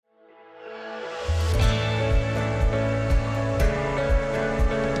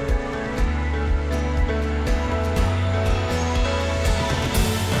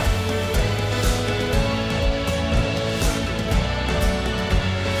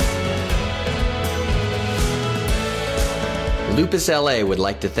Lupus LA would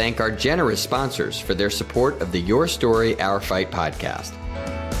like to thank our generous sponsors for their support of the Your Story, Our Fight podcast.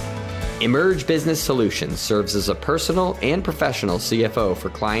 Emerge Business Solutions serves as a personal and professional CFO for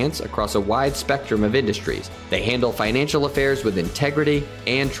clients across a wide spectrum of industries. They handle financial affairs with integrity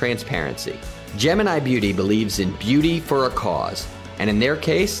and transparency. Gemini Beauty believes in beauty for a cause, and in their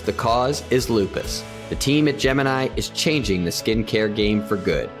case, the cause is lupus. The team at Gemini is changing the skincare game for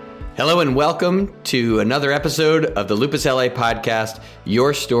good. Hello and welcome to another episode of the Lupus LA podcast,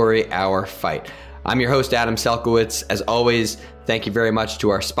 Your Story, Our Fight. I'm your host, Adam Selkowitz. As always, thank you very much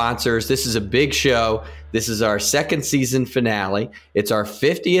to our sponsors. This is a big show. This is our second season finale. It's our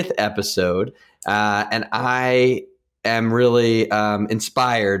 50th episode, and I am really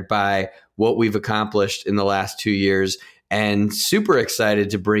inspired by what we've accomplished in the last 2 years, and super excited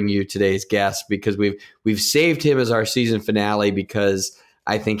to bring you today's guest because we've saved him as our season finale because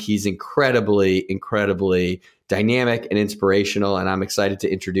I think he's incredibly dynamic and inspirational, and I'm excited to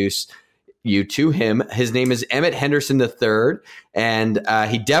introduce you to him. His name is Emmitt Henderson III, and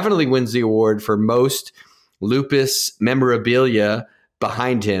he definitely wins the award for most lupus memorabilia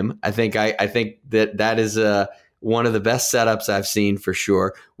behind him. I think that is one of the best setups I've seen for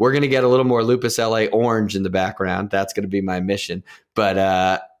sure. We're going to get a little more Lupus LA orange in the background. That's going to be my mission.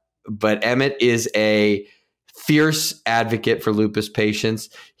 But Emmitt is a fierce advocate for lupus patients.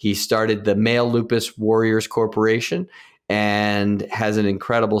 He started the Male Lupus Warriors Corporation and has an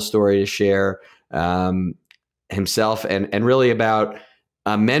incredible story to share himself and really about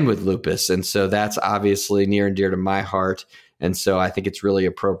men with lupus. And so that's obviously near and dear to my heart. And so I think it's really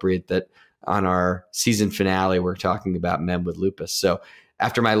appropriate that on our season finale, we're talking about men with lupus. So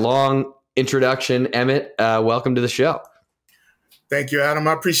after my long introduction, Emmitt, welcome to the show. Thank you, Adam.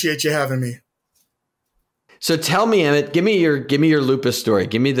 I appreciate you having me. So tell me, Emmitt, give me your lupus story.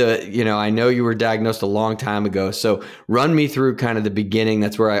 Give me I know you were diagnosed a long time ago. So run me through kind of the beginning.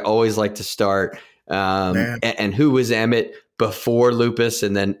 That's where I always like to start. And who was Emmitt before lupus,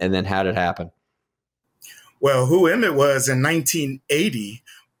 and then how did it happen? Well, who Emmitt was in 1980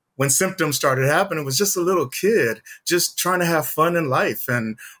 when symptoms started happening was just a little kid, just trying to have fun in life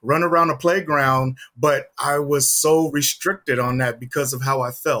and run around a playground. But I was so restricted on that because of how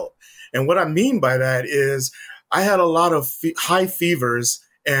I felt. And what I mean by that is I had a lot of high fevers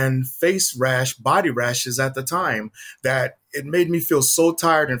and face rash, body rashes at the time that it made me feel so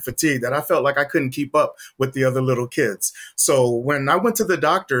tired and fatigued that I felt like I couldn't keep up with the other little kids. So when I went to the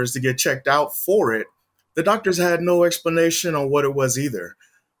doctors to get checked out for it, the doctors had no explanation on what it was either.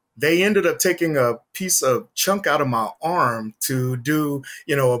 They ended up taking a chunk out of my arm to do,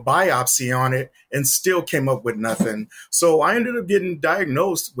 a biopsy on it and still came up with nothing. So I ended up getting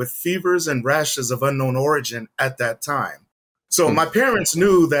diagnosed with fevers and rashes of unknown origin at that time. So my parents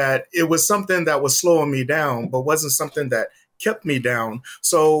knew that it was something that was slowing me down, but wasn't something that kept me down.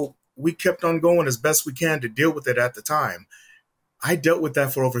 So we kept on going as best we can to deal with it at the time. I dealt with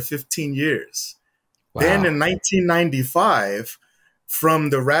that for over 15 years. Wow. Then in 1995, from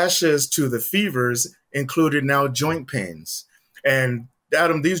the rashes to the fevers included now joint pains. And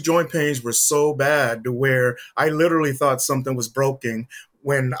Adam, these joint pains were so bad to where I literally thought something was broken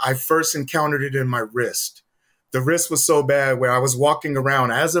when I first encountered it in my wrist. The wrist was so bad where I was walking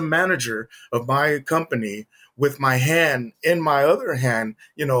around as a manager of my company with my hand in my other hand,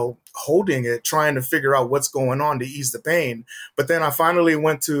 holding it, trying to figure out what's going on to ease the pain. But then I finally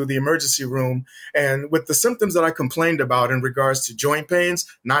went to the emergency room, and with the symptoms that I complained about in regards to joint pains,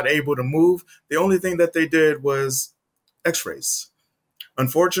 not able to move, the only thing that they did was x-rays.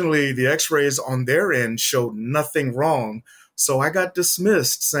 Unfortunately, the x-rays on their end showed nothing wrong. So I got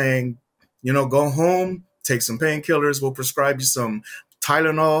dismissed saying, go home, take some painkillers, we'll prescribe you some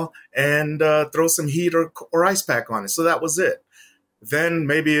Tylenol and throw some heat or ice pack on it. So that was it. Then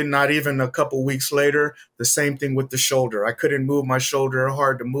maybe not even a couple weeks later, the same thing with the shoulder. I couldn't move my shoulder,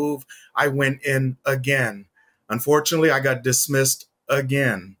 hard to move. I went in again. Unfortunately, I got dismissed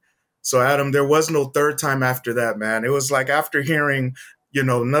again. So Adam, there was no third time after that, man. It was like after hearing,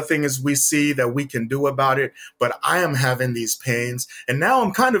 nothing as we see that we can do about it, but I am having these pains. And now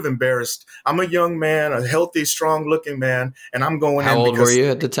I'm kind of embarrassed. I'm a young man, a healthy, strong looking man. And I'm going How old were you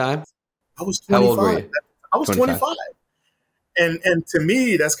at the time? I was 25. How old were you? I was 25. And to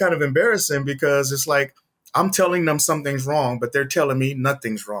me, that's kind of embarrassing because it's like I'm telling them something's wrong, but they're telling me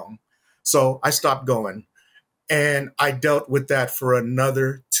nothing's wrong. So I stopped going. And I dealt with that for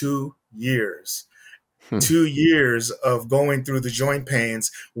another 2 years. 2 years of going through the joint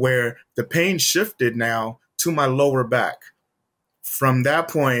pains where the pain shifted now to my lower back. From that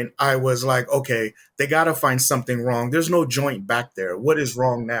point, I was like, okay, they got to find something wrong. There's no joint back there. What is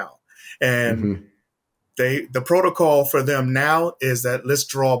wrong now? And The protocol for them now is that let's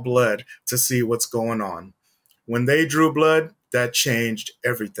draw blood to see what's going on. When they drew blood, that changed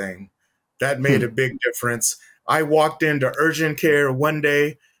everything. That made a big difference. I walked into urgent care one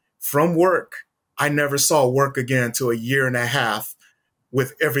day from work. I never saw work again till a year and a half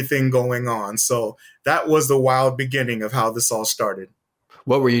with everything going on. So that was the wild beginning of how this all started.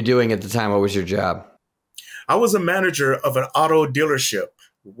 What were you doing at the time? What was your job? I was a manager of an auto dealership,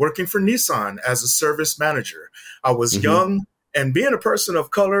 working for Nissan as a service manager. I was young, and being a person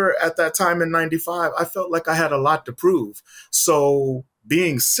of color at that time in 95, I felt like I had a lot to prove. So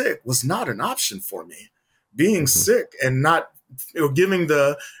being sick was not an option for me. Being sick and not giving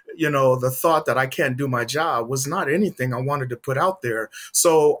the thought that I can't do my job was not anything I wanted to put out there.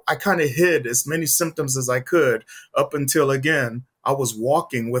 So I kind of hid as many symptoms as I could up until, again, I was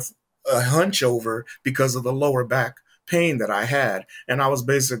walking with a hunch over because of the lower back pain that I had. And I was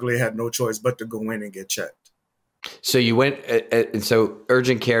basically had no choice but to go in and get checked. So you went, so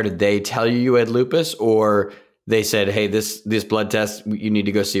urgent care, did they tell you had lupus, or they said, hey, this blood test, you need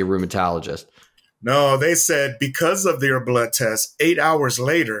to go see a rheumatologist? No, they said because of their blood test, 8 hours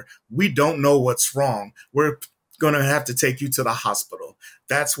later, we don't know what's wrong. We're going to have to take you to the hospital.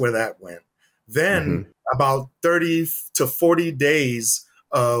 That's where that went. Then about 30 to 40 days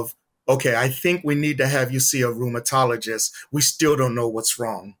of, okay, I think we need to have you see a rheumatologist. We still don't know what's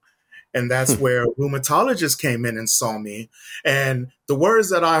wrong. And that's where rheumatologists came in and saw me. And the words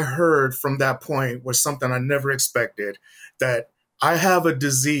that I heard from that point were something I never expected, that I have a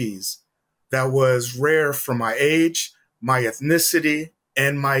disease that was rare for my age, my ethnicity,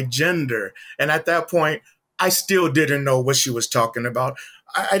 and my gender. And at that point, I still didn't know what she was talking about.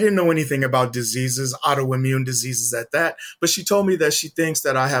 I didn't know anything about diseases, autoimmune diseases at that. But she told me that she thinks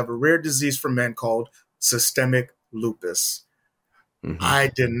that I have a rare disease for men called systemic lupus.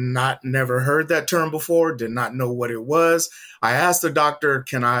 I never heard that term before, did not know what it was. I asked the doctor,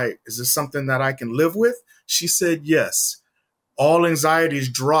 is this something that I can live with? She said, yes. All anxieties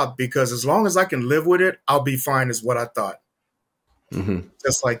dropped because as long as I can live with it, I'll be fine, is what I thought.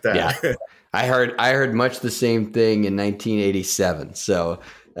 Just like that. Yeah. I heard much the same thing in 1987. So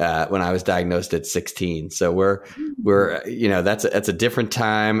when I was diagnosed at 16. So we're that's a different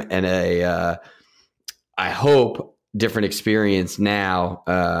time and I hope different experience now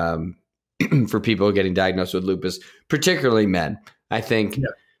for people getting diagnosed with lupus, particularly men. I think. Yeah.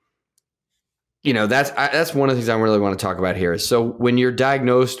 That's one of the things I really want to talk about here. So when you're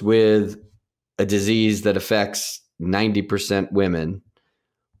diagnosed with a disease that affects 90% women,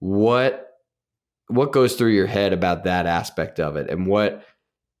 what goes through your head about that aspect of it? And what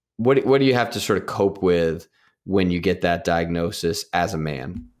do you have to sort of cope with when you get that diagnosis as a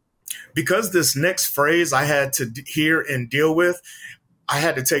man? Because this next phrase I had to hear and deal with, I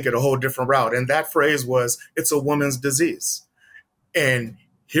had to take it a whole different route. And that phrase was, it's a woman's disease. And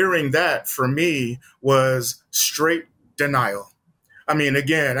hearing that for me was straight denial. I mean,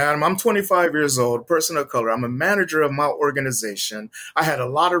 again, Adam, I'm 25 years old, person of color. I'm a manager of my organization. I had a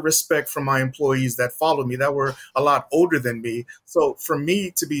lot of respect from my employees that followed me that were a lot older than me. So for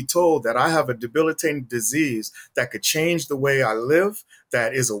me to be told that I have a debilitating disease that could change the way I live,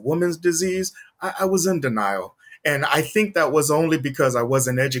 that is a woman's disease, I was in denial. And I think that was only because I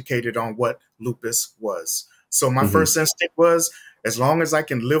wasn't educated on what lupus was. So my first instinct was, as long as I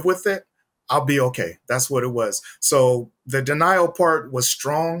can live with it, I'll be okay. That's what it was. So the denial part was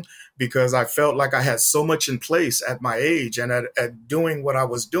strong because I felt like I had so much in place at my age and at doing what I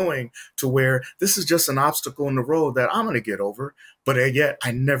was doing to where this is just an obstacle in the road that I'm going to get over. But yet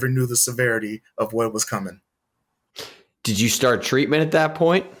I never knew the severity of what was coming. Did you start treatment at that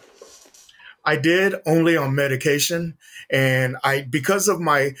point? I did, only on medication. And because of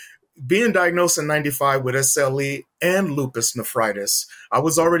my being diagnosed in 95 with SLE and lupus nephritis, I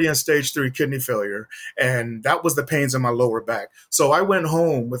was already in stage 3 kidney failure, and that was the pains in my lower back. So I went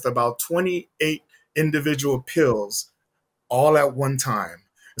home with about 28 individual pills all at one time.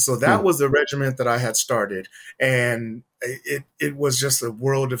 So that was the regimen that I had started, and it was just a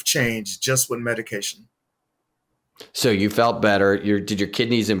world of change just with medication. So you felt better. Did your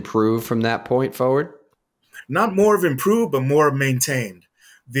kidneys improve from that point forward? Not more of improved, but more maintained.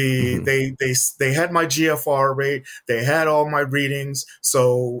 They had my GFR rate. They had all my readings.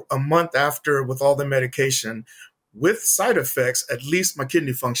 So a month after, with all the medication, with side effects, at least my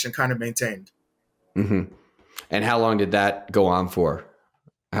kidney function kind of maintained. And how long did that go on for?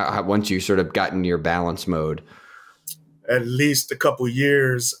 Once you sort of got in your balance mode? At least a couple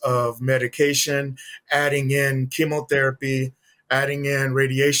years of medication, adding in chemotherapy, adding in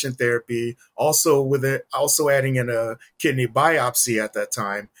radiation therapy, also adding in a kidney biopsy at that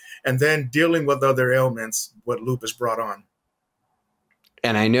time, and then dealing with other ailments, what lupus brought on.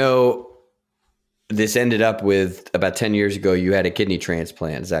 And I know this ended up with about 10 years ago, you had a kidney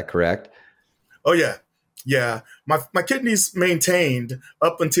transplant. Is that correct? Oh, yeah. Yeah. My kidneys maintained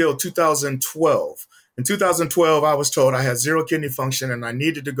up until 2012. In 2012, I was told I had zero kidney function and I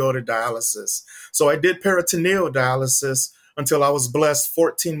needed to go to dialysis. So I did peritoneal dialysis until I was blessed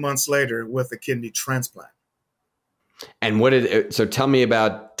 14 months later with a kidney transplant. And so tell me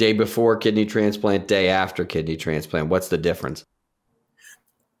about day before kidney transplant, day after kidney transplant. What's the difference?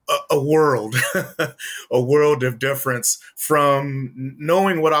 A world, a world of difference from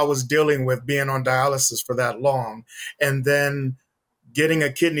knowing what I was dealing with being on dialysis for that long, and then getting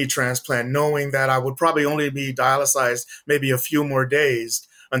a kidney transplant, knowing that I would probably only be dialyzed maybe a few more days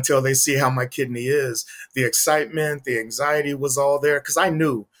until they see how my kidney is. The excitement, the anxiety was all there because I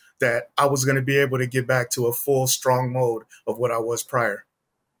knew that I was going to be able to get back to a full, strong mode of what I was prior.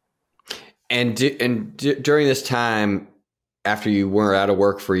 And during this time, after you were out of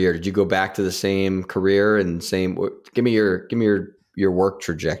work for a year, did you go back to the same career and give me your work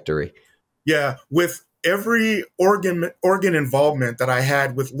trajectory? Yeah. With every organ involvement that I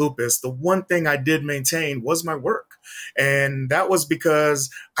had with lupus, the one thing I did maintain was my work. And that was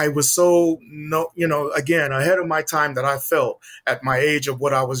because I was so, again, ahead of my time that I felt at my age of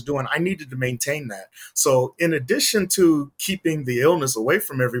what I was doing. I needed to maintain that. So in addition to keeping the illness away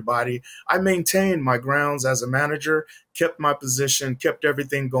from everybody, I maintained my grounds as a manager, kept my position, kept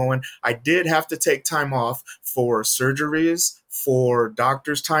everything going. I did have to take time off for surgeries, for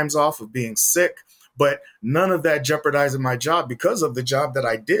doctors' times off of being sick, but none of that jeopardizing my job because of the job that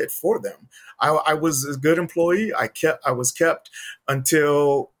I did for them. I was a good employee. I was kept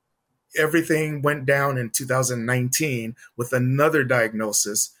until everything went down in 2019 with another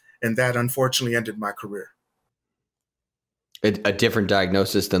diagnosis, and that unfortunately ended my career. A different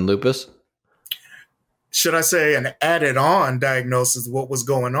diagnosis than lupus? Should I say an added on diagnosis of what was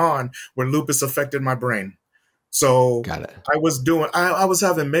going on where lupus affected my brain. So Got it. I was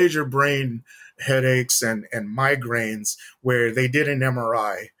having major brain headaches and migraines where they did an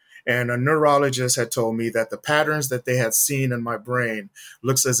MRI. And a neurologist had told me that the patterns that they had seen in my brain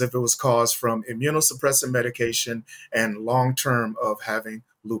looks as if it was caused from immunosuppressant medication and long-term of having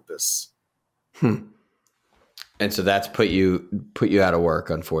lupus. And so that's put you out of work,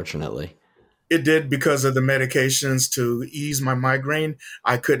 unfortunately. It did because of the medications to ease my migraine.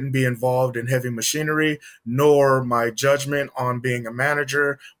 I couldn't be involved in heavy machinery, nor my judgment on being a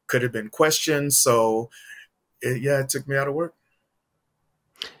manager could have been questioned. So it took me out of work.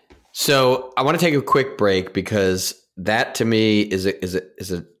 So I want to take a quick break because that to me is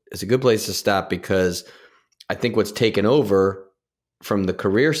a good place to stop, because I think what's taken over from the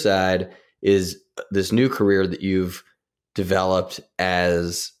career side is this new career that you've developed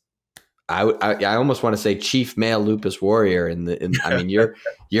as I almost want to say chief male lupus warrior. I mean,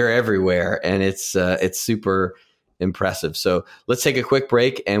 you're everywhere, and it's super impressive. So let's take a quick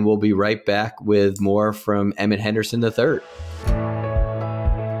break, and we'll be right back with more from Emmitt Henderson III.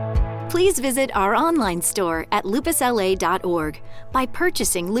 Please visit our online store at lupusla.org. By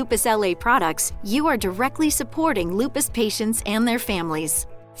purchasing Lupus LA products, you are directly supporting lupus patients and their families.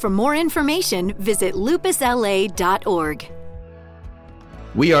 For more information, visit lupusla.org.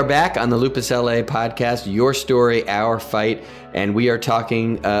 We are back on the Lupus LA podcast, Your Story, Our Fight, and we are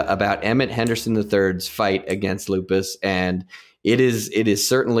talking about Emmitt Henderson III's fight against lupus, and it is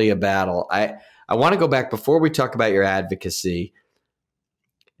certainly a battle. I want to go back before we talk about your advocacy.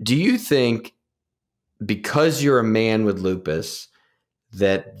 Do you think because you're a man with lupus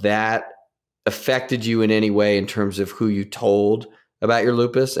that affected you in any way in terms of who you told about your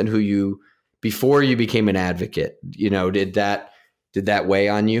lupus and before you became an advocate, did that weigh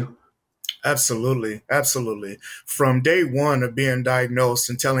on you? Absolutely. Absolutely. From day one of being diagnosed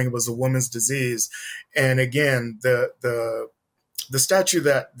and telling it was a woman's disease. And again, the statue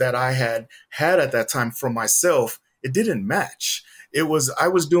that I had at that time for myself, it didn't match. I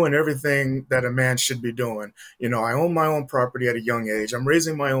was doing everything that a man should be doing. I own my own property at a young age. I'm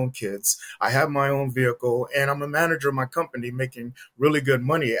raising my own kids. I have my own vehicle, and I'm a manager of my company making really good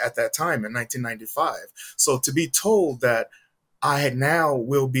money at that time in 1995. So to be told that I now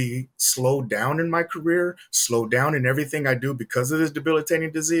will be slowed down in my career, slowed down in everything I do because of this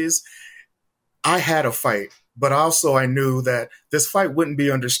debilitating disease, I had a fight. But also I knew that this fight wouldn't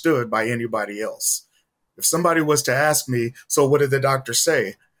be understood by anybody else. If somebody was to ask me, so what did the doctor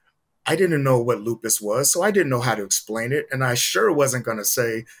say? I didn't know what lupus was, so I didn't know how to explain it. And I sure wasn't going to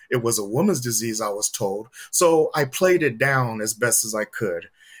say it was a woman's disease, I was told. So I played it down as best as I could.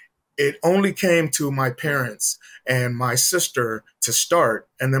 It only came to my parents and my sister to start,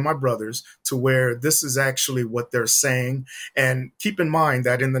 and then my brothers, to where this is actually what they're saying. And keep in mind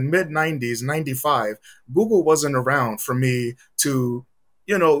that in the mid 90s, 95, Google wasn't around for me to,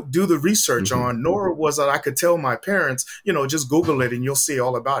 do the research on, nor was it I could tell my parents, just Google it and you'll see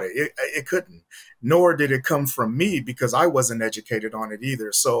all about it. It couldn't, nor did it come from me because I wasn't educated on it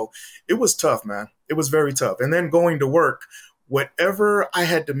either. So it was tough, man. It was very tough. And then going to work, whatever I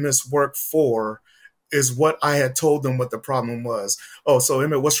had to miss work for is what I had told them what the problem was. Oh, so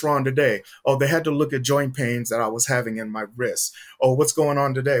Emmitt, what's wrong today? Oh, they had to look at joint pains that I was having in my wrist. Oh, what's going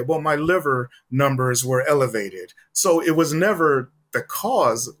on today? Well, my liver numbers were elevated. So it was never the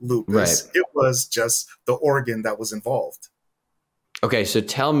cause lupus. Right. It was just the organ that was involved. Okay, so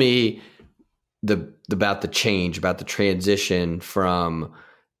tell me about the change, about the transition from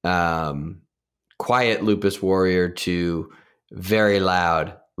quiet lupus warrior to very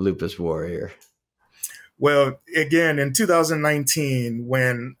loud lupus warrior. Well, again, in 2019,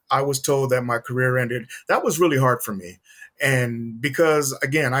 when I was told that my career ended, that was really hard for me. And because,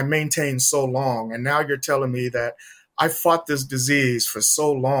 again, I maintained so long, and now you're telling me that I fought this disease for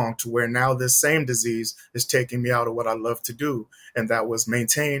so long to where now this same disease is taking me out of what I love to do. And that was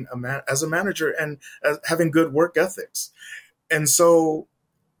maintain as a manager and having good work ethics. And so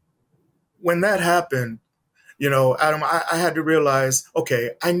when that happened, Adam, I had to realize,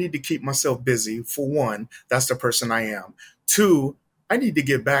 okay, I need to keep myself busy. For one, that's the person I am. Two, I need to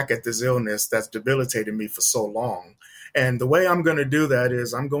get back at this illness that's debilitated me for so long. And the way I'm going to do that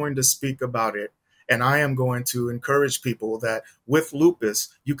is I'm going to speak about it. And I am going to encourage people that with lupus,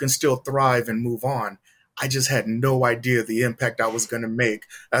 you can still thrive and move on. I just had no idea the impact I was going to make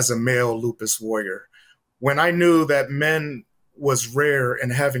as a male lupus warrior. When I knew that men was rare in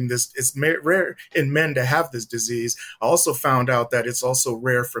having this, it's rare in men to have this disease, I also found out that it's also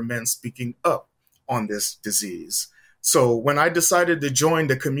rare for men speaking up on this disease. So when I decided to join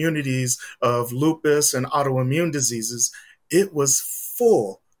the communities of lupus and autoimmune diseases, it was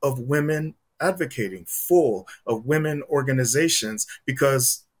full of women advocating, full of women organizations,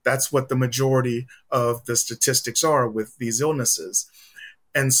 because that's what the majority of the statistics are with these illnesses.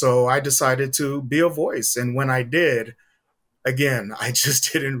 And so I decided to be a voice. And when I did, again, I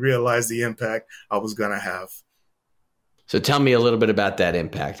just didn't realize the impact I was going to have. So tell me a little bit about that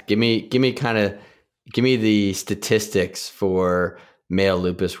impact. Give me the statistics for Male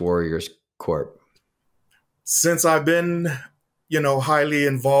Lupus Warriors Corp. Since I've been, highly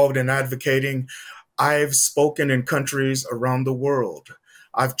involved in advocating, I've spoken in countries around the world.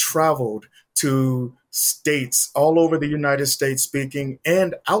 I've traveled to states all over the United States speaking,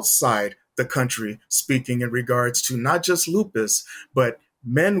 and outside the country speaking, in regards to not just lupus, but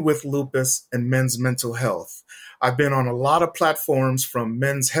men with lupus and men's mental health. I've been on a lot of platforms, from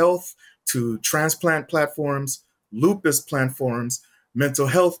men's health to transplant platforms, lupus platforms, mental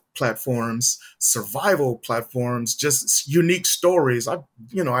health platforms, survival platforms, just unique stories. I've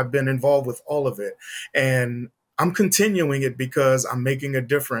been involved with all of it. And I'm continuing it because I'm making a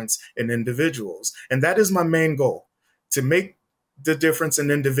difference in individuals. And that is my main goal, to make the difference in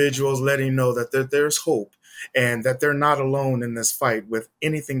individuals, letting know that there's hope and that they're not alone in this fight with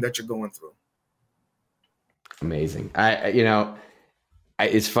anything that you're going through. Amazing.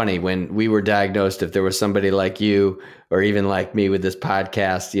 It's funny, when we were diagnosed, if there was somebody like you or even like me with this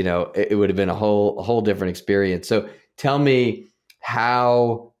podcast, it would have been a whole different experience. So tell me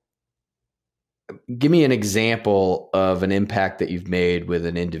give me an example of an impact that you've made with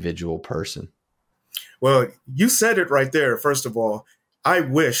an individual person. Well, you said it right there. First of all, I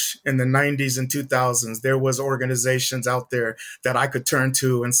wish in the 90s and 2000s, there was organizations out there that I could turn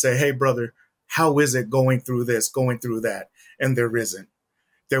to and say, hey, brother, how is it going through this, going through that? And there isn't.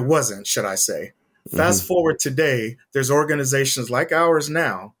 There wasn't, should I say. Fast forward today, there's organizations like ours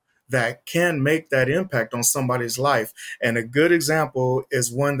now that can make that impact on somebody's life. And a good example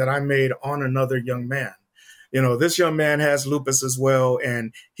is one that I made on another young man. This young man has lupus as well,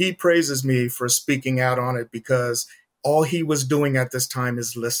 and he praises me for speaking out on it because all he was doing at this time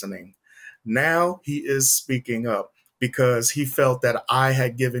is listening. Now he is speaking up because he felt that I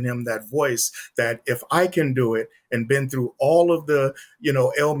had given him that voice, that if I can do it and been through all of the,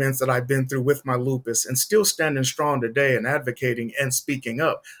 ailments that I've been through with my lupus and still standing strong today and advocating and speaking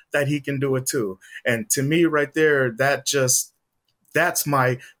up, that he can do it too. And to me right there, that's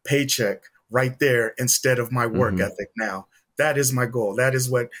my paycheck right there instead of my work ethic now. That is my goal. That is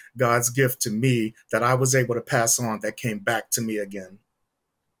what God's gift to me that I was able to pass on, that came back to me again.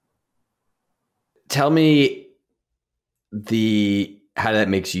 Tell me how that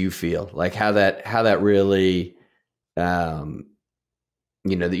makes you feel, like how that really, that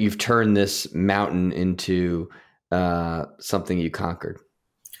you've turned this mountain into something you conquered.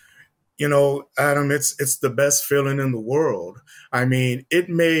 Adam, it's the best feeling in the world. I mean, it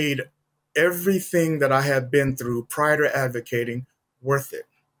made everything that I had been through prior to advocating worth it.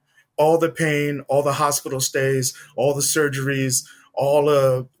 All the pain, all the hospital stays, all the surgeries, all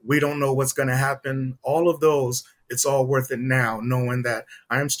of we don't know what's going to happen, all of those, it's all worth it now, knowing that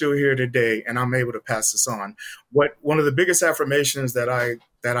I am still here today and I'm able to pass this on. One of the biggest affirmations that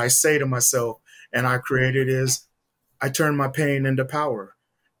I say to myself and I created is I turn my pain into power.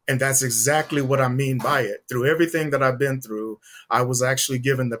 And that's exactly what I mean by it. Through everything that I've been through, I was actually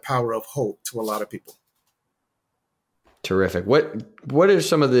given the power of hope to a lot of people. Terrific. What are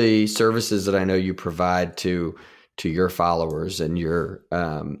some of the services that I know you provide to your followers and your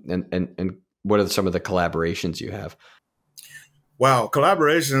and what are some of the collaborations you have? Wow,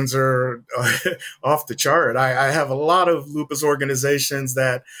 collaborations are off the chart. I have a lot of lupus organizations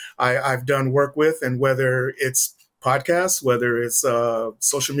that I've done work with, and whether it's podcasts, whether it's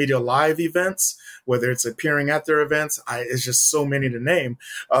social media live events, whether it's appearing at their events, it's just so many to name.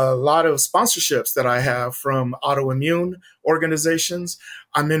 A lot of sponsorships that I have from autoimmune organizations.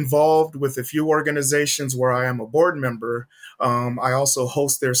 I'm involved with a few organizations where I am a board member. I also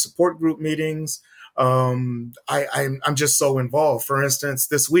host their support group meetings. I'm just so involved. For instance,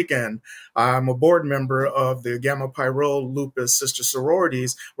 this weekend, I'm a board member of the Gamma Pi Rho Lupus Sister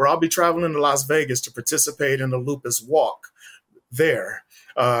Sororities, where I'll be traveling to Las Vegas to participate in the Lupus Walk there.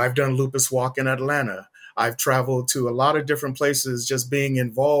 I've done Lupus Walk in Atlanta. I've traveled to a lot of different places just being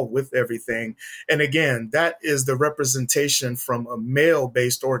involved with everything. And again, that is the representation from a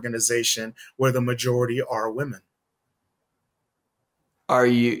male-based organization where the majority are women.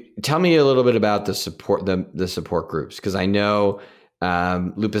 Tell me a little bit about the support groups, because I know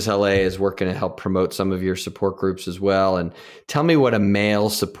Lupus LA is working to help promote some of your support groups as well. And tell me what a male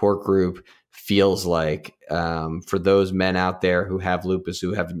support group feels like for those men out there who have lupus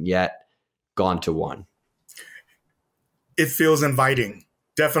who haven't yet gone to one. It feels inviting.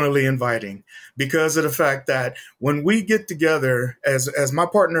 Definitely inviting, because of the fact that when we get together as my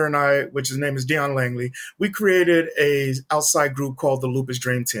partner and I, which his name is Dion Langley, we created a outside group called the Lupus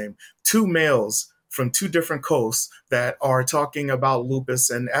Dream Team, 2 males from 2 different coasts that are talking about lupus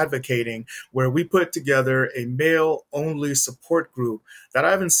and advocating, where we put together a male only support group that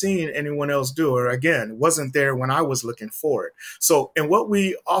I haven't seen anyone else do, or again, wasn't there when I was looking for it. So, and what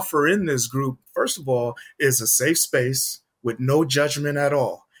we offer in this group, first of all, is a safe space with no judgment at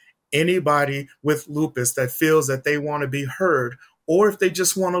all. Anybody with lupus that feels that they want to be heard, or if they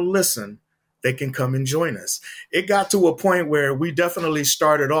just want to listen, they can come and join us. It got to a point where we definitely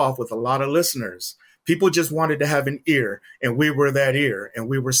started off with a lot of listeners. People just wanted to have an ear, and we were that ear, and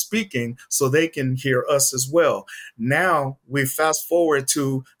we were speaking so they can hear us as well. Now we fast forward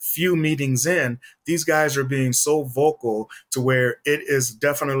to few meetings in, these guys are being so vocal to where it is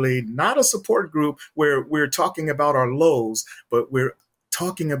definitely not a support group where we're talking about our lows, but we're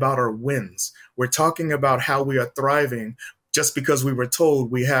talking about our wins. We're talking about how we are thriving just because we were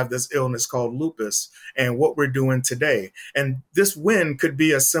told we have this illness called lupus and what we're doing today. And this win could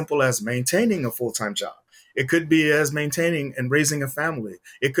be as simple as maintaining a full-time job. It could be as maintaining and raising a family.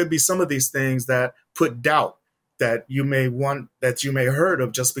 It could be some of these things that put doubt that you may heard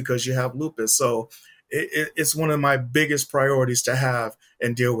of just because you have lupus. So it's one of my biggest priorities to have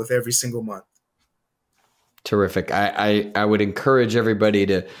and deal with every single month. Terrific. I would encourage everybody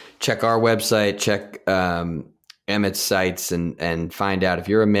to check our website, check Emmitt's sites, and find out if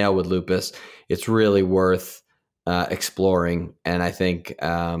you're a male with lupus. It's really worth exploring. And I think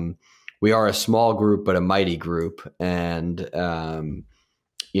we are a small group, but a mighty group. And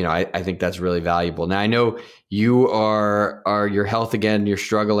I think that's really valuable. Now I know you are your health again. You're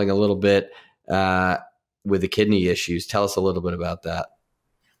struggling a little bit with the kidney issues. Tell us a little bit about that.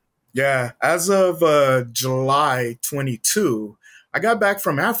 Yeah, as of July 22, I got back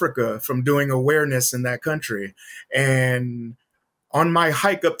from Africa from doing awareness in that country. And on my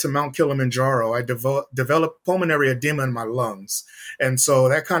hike up to Mount Kilimanjaro, I developed pulmonary edema in my lungs. And so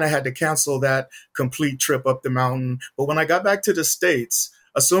that kind of had to cancel that complete trip up the mountain. But when I got back to the States,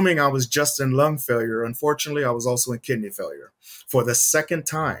 assuming I was just in lung failure, unfortunately, I was also in kidney failure for the second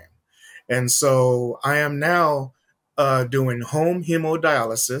time. And so I am now doing home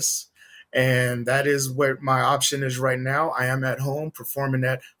hemodialysis. And that is what my option is right now. I am at home performing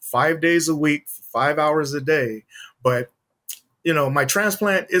that 5 days a week, 5 hours a day. But, my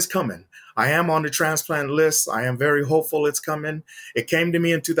transplant is coming. I am on the transplant list. I am very hopeful it's coming. It came to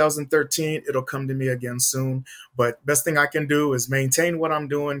me in 2013. It'll come to me again soon. But best thing I can do is maintain what I'm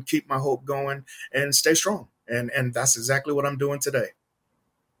doing, keep my hope going, and stay strong. And that's exactly what I'm doing today.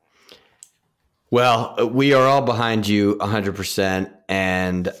 Well, we are all behind you 100%.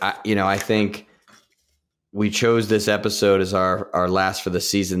 And, I think we chose this episode as our last for the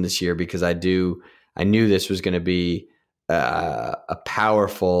season this year because I knew this was going to be a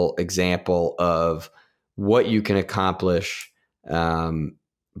powerful example of what you can accomplish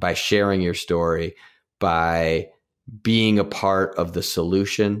by sharing your story, by being a part of the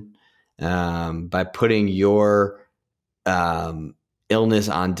solution, by putting your illness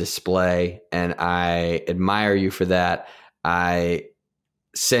on display. And I admire you for that. I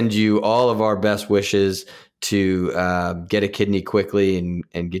send you all of our best wishes to get a kidney quickly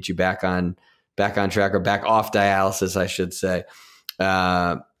and get you back on track, or back off dialysis, I should say.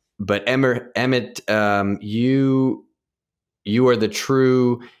 But Emmitt, you are the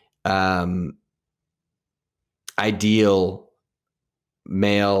true ideal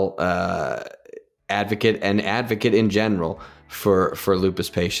male advocate and advocate in general for lupus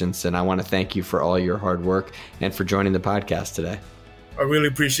patients. And I want to thank you for all your hard work and for joining the podcast today. I really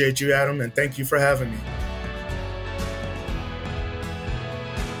appreciate you, Adam, and thank you for having me.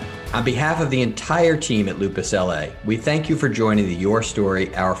 On behalf of the entire team at Lupus LA, we thank you for joining the Your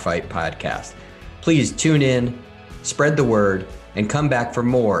Story, Our Fight podcast. Please tune in, spread the word, and come back for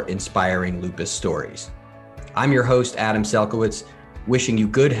more inspiring lupus stories. I'm your host, Adam Selkowitz, wishing you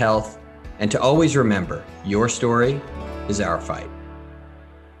good health, and to always remember, your story is our fight.